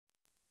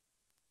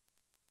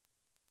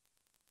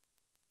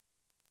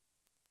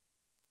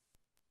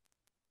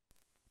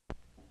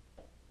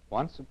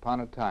Once upon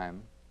a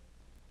time,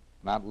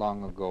 not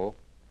long ago,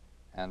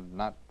 and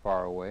not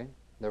far away,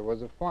 there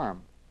was a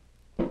farm.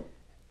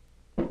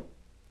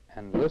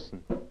 And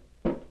listen.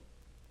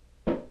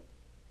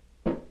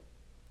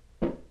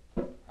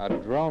 A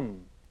drum.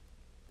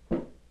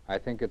 I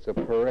think it's a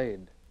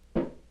parade.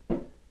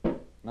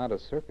 Not a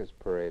circus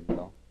parade,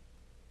 though.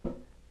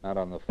 Not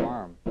on the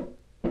farm.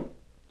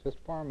 Just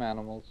farm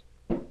animals.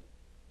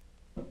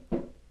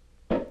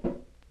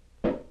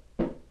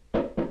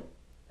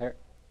 There.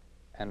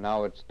 And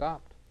now it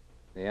stopped.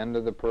 The end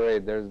of the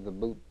parade. There's the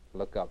boot.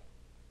 Look up.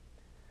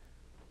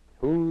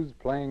 Who's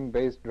playing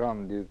bass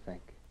drum, do you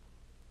think?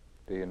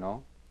 Do you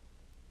know?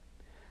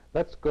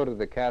 Let's go to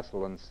the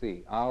castle and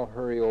see. I'll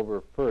hurry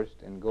over first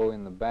and go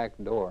in the back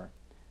door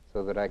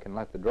so that I can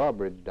let the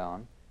drawbridge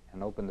down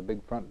and open the big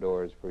front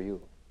doors for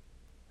you.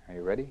 Are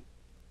you ready?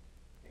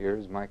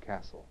 Here's my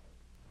castle.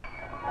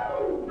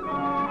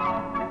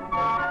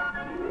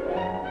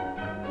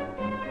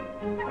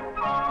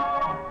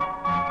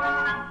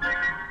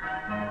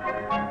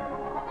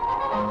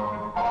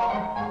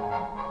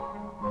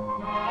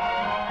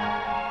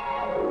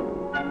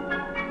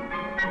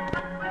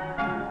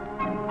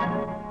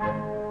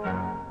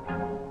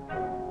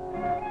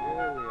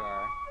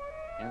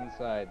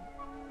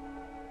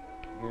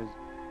 Here's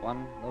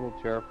one little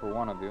chair for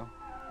one of you,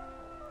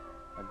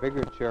 a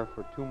bigger chair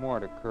for two more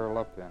to curl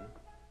up in,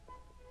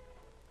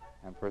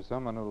 and for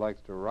someone who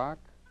likes to rock,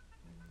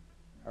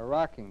 a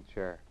rocking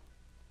chair.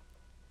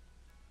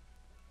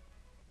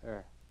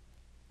 There.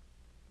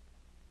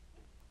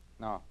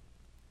 Now,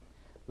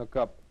 look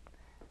up,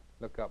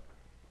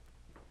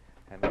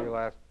 and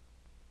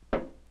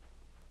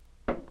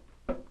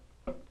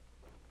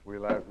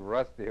we'll ask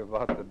Rusty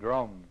about the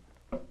drum.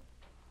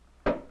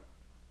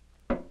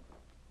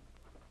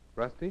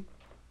 Rusty?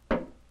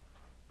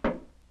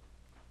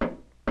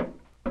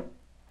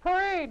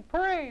 Parade,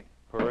 parade.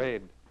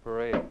 Parade,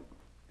 parade.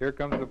 Here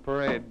comes the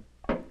parade.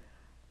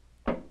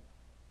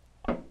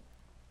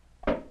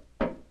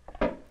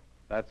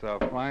 That's a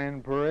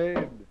fine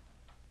parade.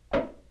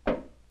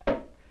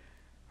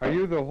 Are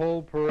you the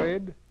whole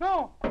parade?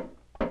 No.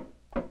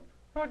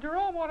 Well,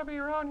 Jerome ought to be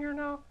around here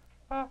now.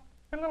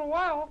 In a little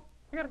while.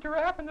 We got a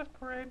giraffe in this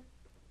parade.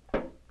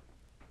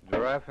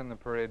 Giraffe in the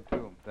parade,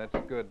 too. That's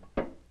good.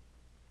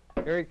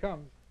 Here he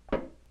comes.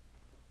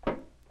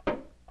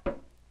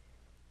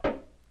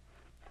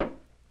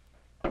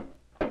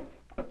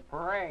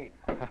 Parade.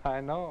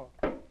 I know.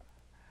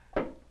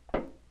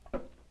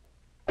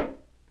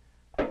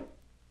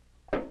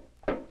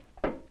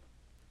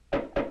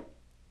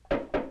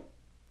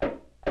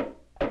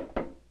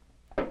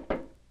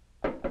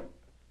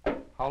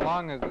 How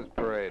long is this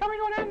parade? Coming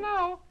to an end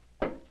now.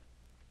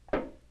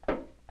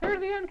 Here's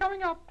the end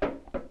coming up.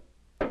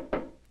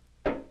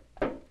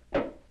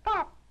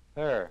 Stop.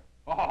 There.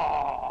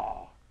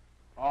 Oh,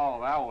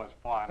 that was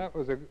fun.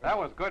 That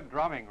was good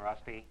drumming,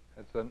 Rusty.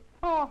 It's a...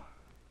 Oh.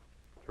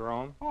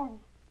 Jerome? Oh.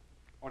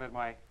 Oh, did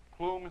my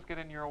plumes get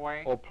in your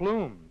way? Oh,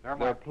 plumes. They're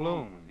They're my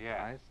plumes.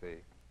 Yeah. I see.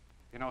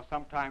 You know,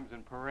 sometimes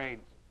in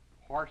parades,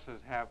 horses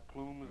have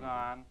plumes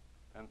on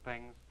and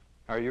things.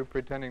 Are you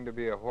pretending to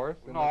be a horse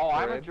in No, this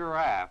I'm parade? a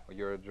giraffe. Oh,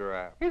 you're a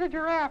giraffe. He's a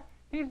giraffe.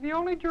 He's the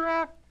only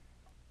giraffe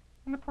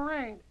in the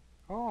parade.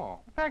 Oh.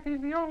 In fact,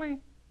 he's the only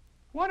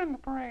one in the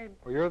parade.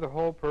 Well, you're the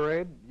whole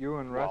parade, you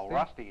and Rusty? Well,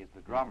 Rusty is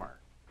the drummer.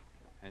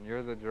 And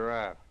you're the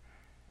giraffe.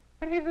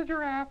 And he's a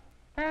giraffe.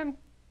 And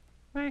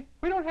we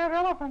don't have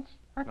elephants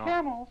or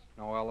camels.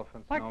 No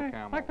elephants, like no the,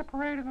 camels. Like the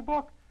parade in the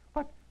book.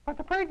 But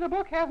the parade in the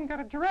book hasn't got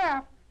a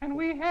giraffe, and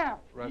we have.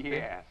 Rusty?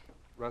 Yes.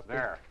 Rusty?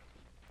 There.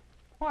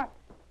 What?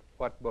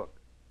 What book?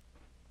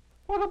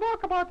 Well, the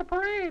book about the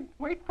parade.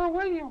 Wait for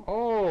William.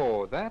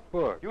 Oh, that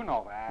book. You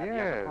know that.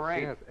 Yes, the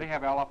parade. yes. They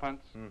have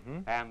elephants, Mm-hmm.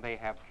 and they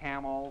have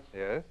camels,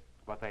 Yes?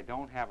 but they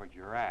don't have a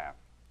giraffe.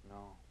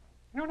 No.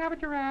 You don't have a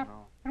giraffe,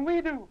 No. and we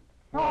do.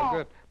 Oh,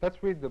 good.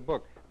 Let's read the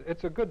book.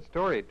 It's a good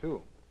story,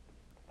 too.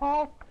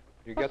 Paul,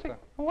 You get the...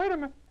 wait a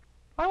minute.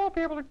 I won't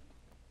be able to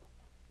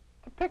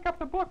pick up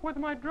the book with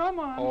my drum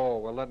on. Oh,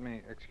 well, let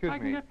me... Excuse I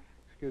can me. get-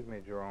 Excuse me,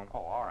 Jerome. Oh,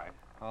 all right.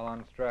 I'll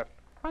unstrap...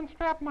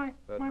 Unstrap my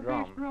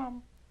bass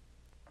drum.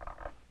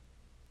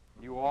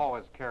 You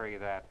always carry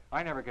that.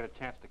 I never get a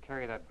chance to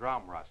carry that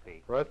drum,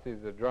 Rusty.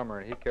 Rusty's the drummer,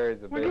 and he carries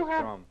the Well,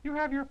 bass drum. you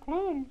have your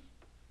plumes.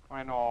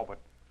 I know, but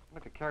I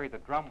like to carry the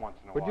drum once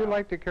in a while. Would you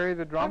like to carry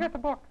the drum? I'll get the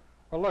book.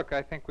 Well, look,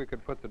 I think we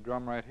could put the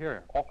drum right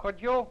here. Oh,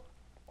 could you?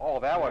 Oh,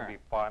 that would There. be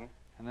fun.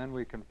 And then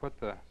we can put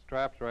the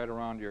straps right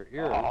around your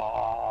ears.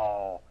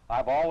 Oh,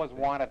 I've always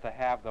wanted to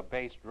have the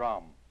bass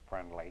drum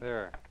friendly.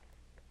 There.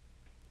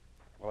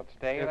 Will it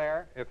stay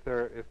there? If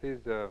these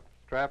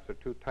straps are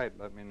too tight,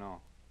 let me know.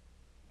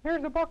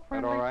 Here's the book, Is that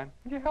friendly. all right?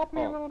 Would you help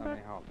me a little let bit?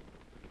 me help.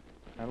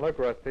 And look,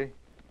 Rusty.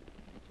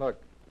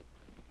 Look.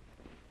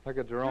 Look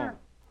at Jerome. Here.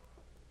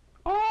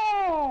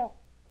 Oh,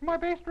 my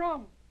bass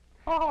drum.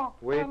 Oh,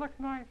 Wait. that looks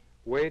nice.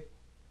 Wait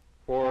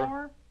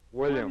for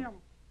William.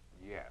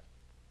 Yes.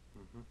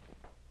 Mhm.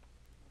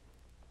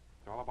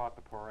 It's all about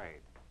the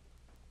parade.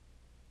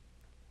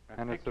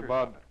 And it's pictures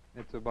about of it.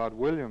 it's about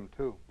William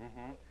too,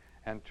 Mm-hmm.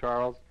 and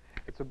Charles,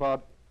 It's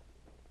about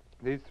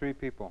these three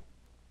people.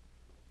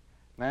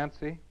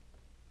 Nancy,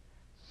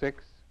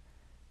 6,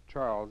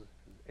 Charles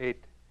is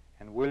 8,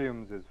 and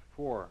Williams is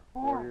 4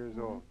 years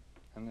old.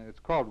 And it's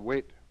called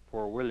Wait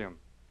for William,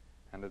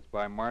 and it's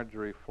by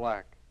Marjorie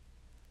Flack.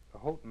 It's a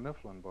Houghton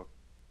Mifflin book.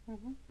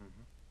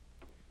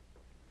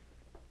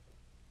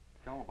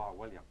 Tell 'em about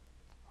William.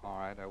 All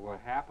right, I will.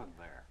 What happened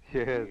there?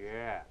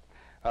 Yes.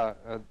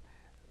 Yeah.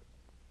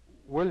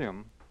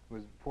 William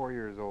was 4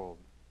 years old,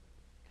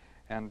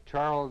 and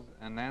Charles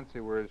and Nancy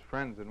were his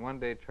friends, and one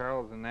day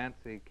Charles and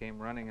Nancy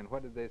came running, and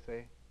what did they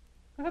say?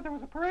 They said there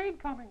was a parade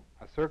coming.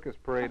 A circus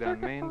parade on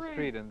circus Main parade.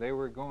 Street, and they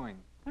were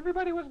going.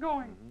 Everybody was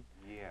going.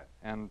 Yes.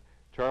 And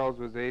Charles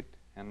was 8,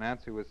 and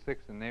Nancy was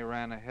 6, and they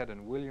ran ahead,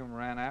 and William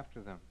ran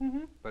after them.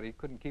 But he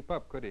couldn't keep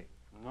up, could he?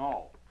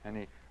 No. And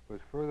he was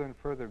further and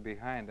further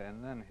behind,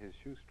 and then his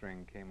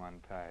shoestring came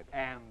untied.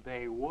 And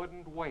they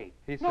wouldn't wait.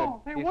 He said,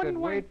 No, they wouldn't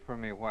wait for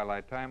me while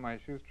I tie my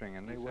shoestring,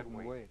 and He they said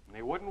wouldn't wait. And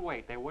they wouldn't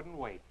wait. They wouldn't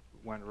wait.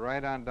 Went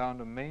right on down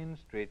to Main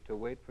Street to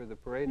wait for the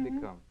parade to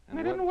come. And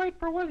They didn't wait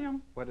for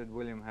William. what did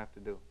William have to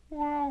do?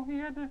 Well, he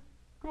had to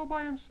go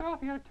by himself.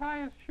 He had to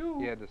tie his shoe.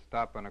 He had to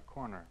stop on a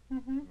corner.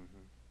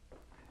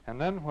 And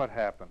then what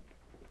happened?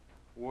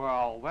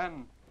 Well,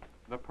 then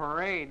the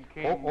parade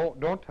came. Oh,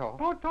 don't tell.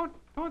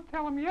 Don't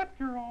tell him yet,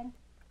 Jerome.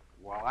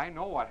 Well, I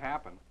know what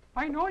happened.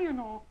 I know you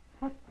know,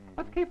 but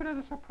let's keep it as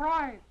a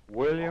surprise.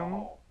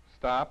 William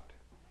stopped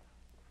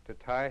to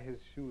tie his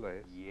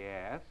shoelace.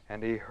 Yes.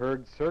 And he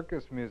heard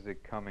circus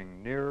music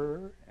coming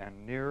nearer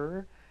and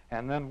nearer,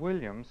 and then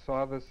William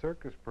saw the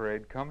circus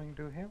parade coming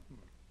to him.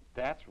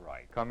 That's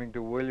right. Coming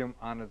to William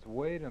on its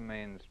way to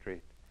Main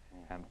Street.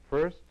 And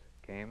first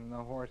came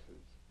the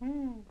horses.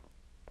 And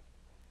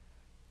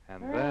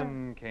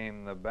then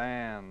came the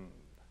band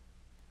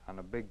on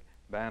a big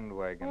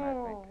bandwagon, I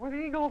think. With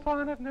eagles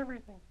on it and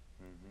everything.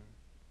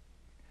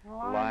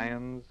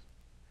 Lions,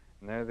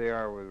 and there they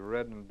are with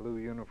red and blue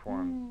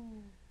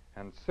uniforms.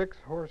 And 6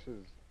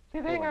 horses.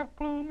 See, they have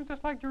plumes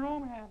just like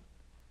Jerome had.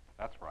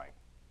 That's right.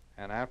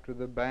 And after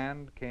the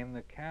band came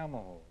the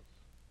camels,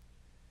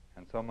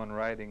 and someone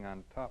riding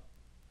on top.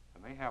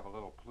 And they have a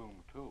little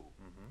plume, too.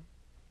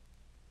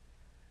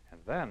 And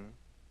then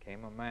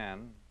came a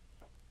man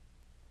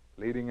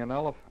leading an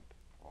elephant.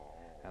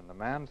 And the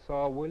man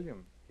saw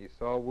William. He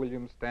saw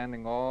William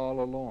standing all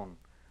alone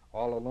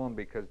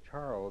because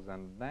Charles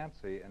and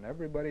Nancy and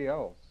everybody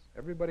else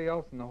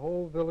in the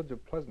whole village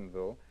of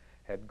Pleasantville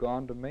had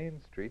gone to Main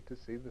Street to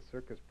see the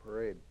circus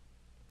parade.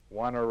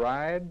 Want a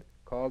ride?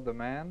 Called the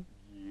man.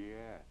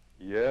 Yes.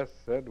 Yes,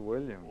 said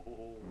William.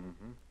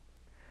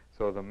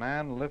 So the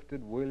man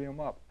lifted William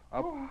up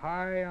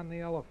high on the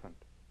elephant.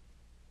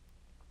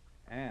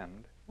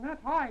 And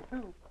that's high,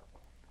 too.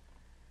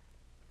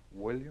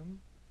 William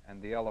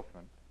and the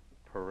elephant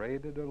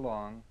paraded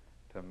along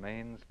to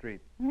Main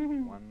Street.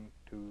 1,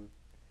 2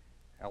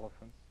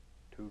 elephants,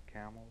 2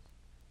 camels,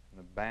 and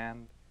the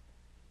band,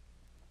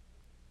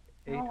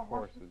 8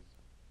 horses,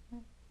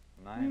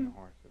 9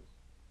 horses.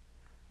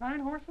 9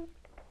 horses?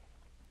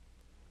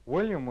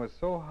 William was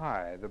so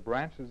high, the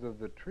branches of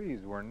the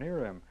trees were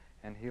near him,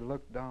 and he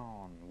looked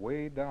down,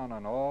 way down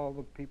on all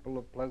the people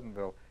of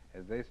Pleasantville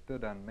as they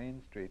stood on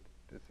Main Street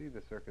to see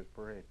the circus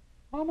parade.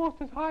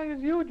 Almost as high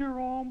as you,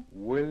 Jerome.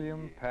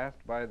 William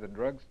passed by the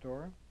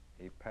drugstore,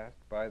 he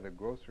passed by the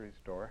grocery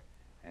store,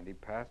 and he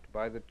passed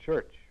by the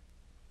church.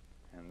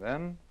 And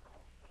then,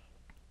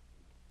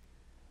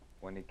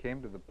 when he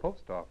came to the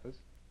post office,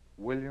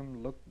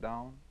 William looked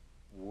down,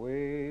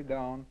 way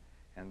down,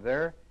 and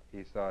there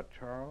he saw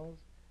Charles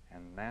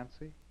and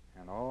Nancy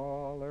and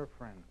all their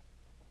friends.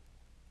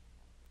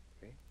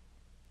 See?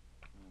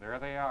 There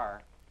they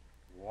are,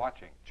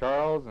 watching.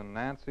 Charles and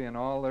Nancy and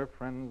all their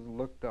friends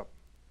looked up,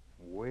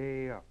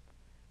 way up,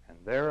 and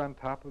there on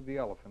top of the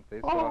elephant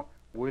they saw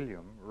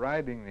William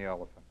riding the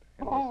elephant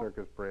in the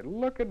circus parade.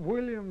 Look at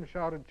William,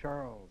 shouted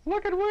Charles.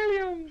 Look at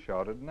William,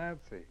 shouted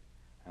Nancy.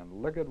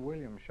 And look at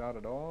William,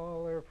 shouted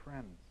all their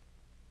friends.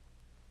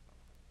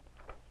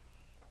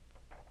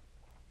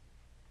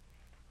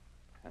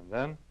 And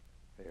then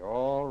they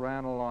all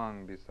ran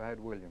along beside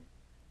William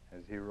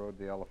as he rode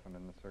the elephant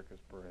in the circus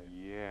parade.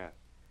 Yes.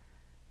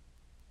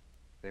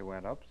 They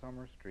went up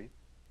Summer Street,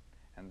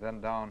 and then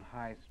down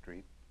High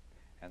Street,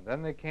 and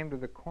then they came to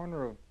the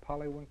corner of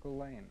Pollywinkle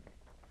Lane.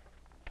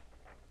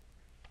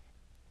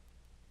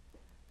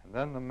 And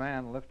then the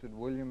man lifted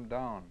William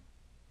down.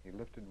 He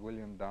lifted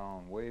William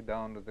down, way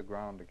down to the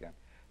ground again.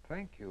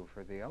 Thank you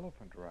for the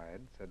elephant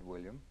ride, said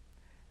William.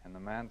 And the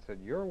man said,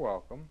 you're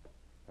welcome.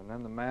 And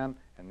then the man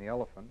and the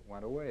elephant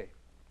went away.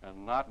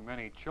 And not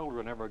many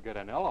children ever get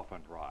an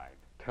elephant ride.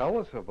 Tell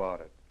us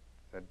about it,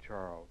 said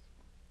Charles.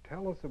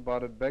 Tell us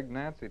about it, begged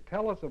Nancy.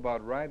 Tell us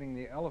about riding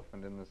the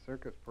elephant in the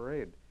circus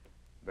parade,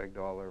 begged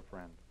all their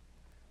friends.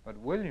 But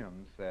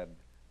William said,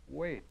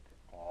 wait.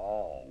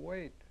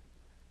 Wait.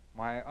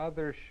 My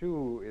other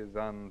shoe is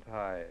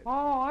untied.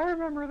 I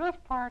remember this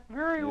part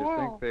very well. You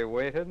think they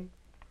waited?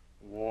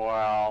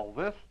 Well,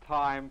 this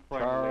time,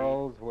 friendly.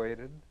 Charles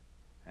waited,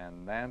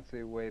 and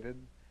Nancy waited,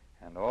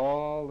 and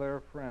all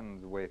their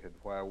friends waited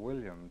while William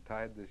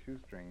tied the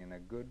shoestring in a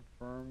good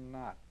firm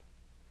knot.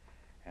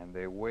 And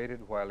they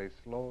waited while he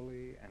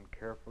slowly and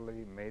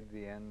carefully made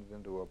the ends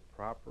into a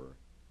proper,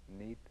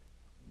 neat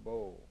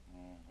bow.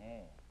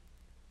 Mm-hmm.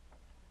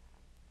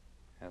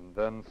 And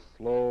then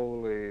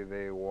slowly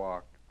they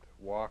walked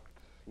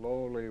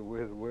slowly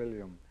with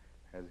William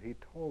as he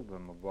told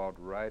them about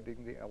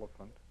riding the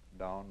elephant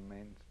down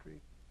Main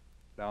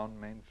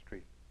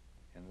Street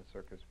in the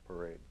circus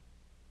parade.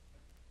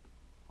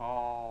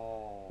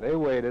 Oh. They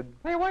waited.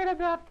 They waited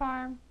that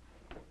time.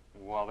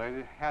 Well,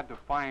 they had to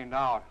find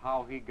out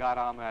how he got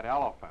on that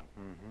elephant.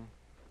 Mm-hmm.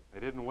 They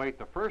didn't wait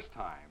the first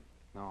time,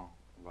 No.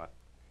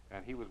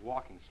 and he was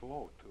walking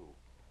slow, too.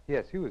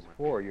 Yes, he was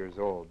 4 years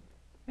old.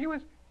 He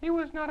was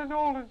not as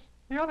old as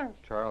the others.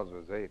 Charles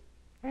was 8.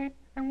 8,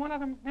 and one of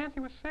them, Nancy,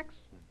 was 6.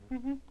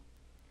 Mm-hmm.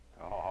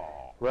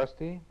 Oh.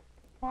 Rusty,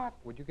 What?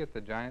 would you get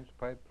the Giant's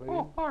pipe, please?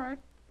 Oh, all right.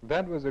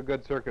 That was a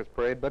good circus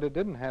parade, but it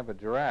didn't have a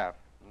giraffe.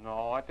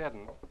 No, it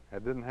didn't.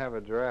 It didn't have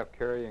a giraffe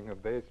carrying a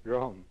bass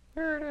drum.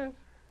 Here it is.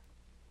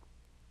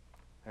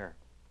 There.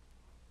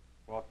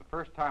 Well, it's the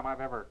first time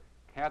I've ever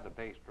had the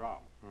bass drum.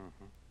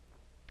 Mm-hmm.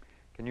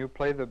 Can you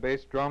play the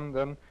bass drum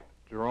then,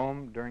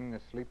 Jerome, during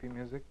the sleepy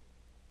music?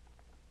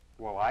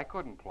 Well, I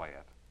couldn't play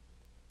it.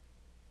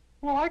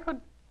 Well, I could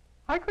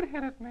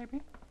hit it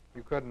maybe.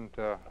 You couldn't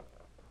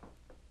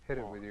hit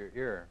it with your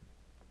ear.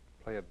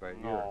 Play it by ear.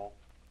 No.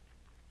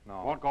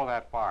 No. Won't go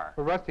that far.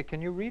 Well, Rusty,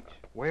 can you reach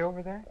way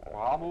over there?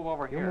 Well, I'll move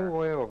over You here. move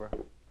way over.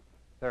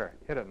 There,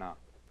 hit it now.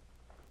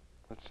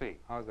 Let's see.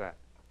 How's that?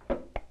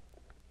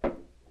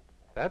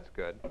 That's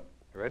good.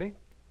 You ready?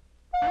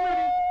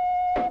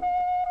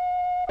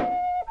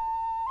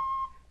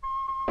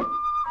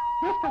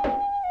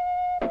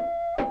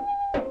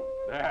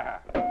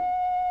 There.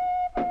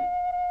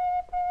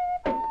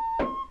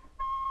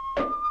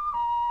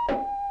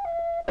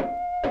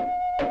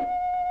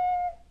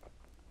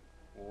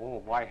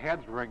 Oh, my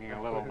head's ringing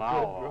a little Good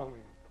now.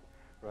 drumming,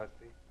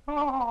 Rusty.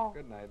 Oh,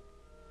 Good night.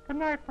 good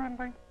night,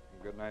 friendly.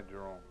 And good night,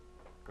 Jerome.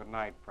 Good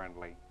night,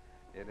 friendly.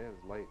 It is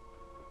late.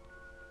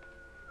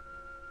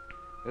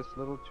 This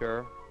little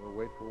chair will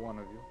wait for one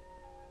of you,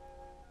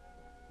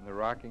 and the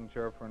rocking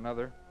chair for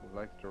another who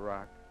likes to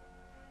rock,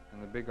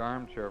 and the big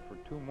armchair for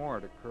 2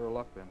 more to curl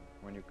up in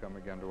when you come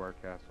again to our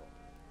castle.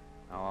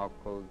 Now I'll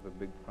close the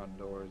big front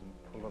doors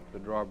and pull up the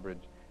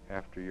drawbridge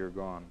after you're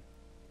gone.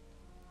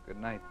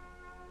 Good night.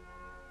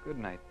 Good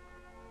night.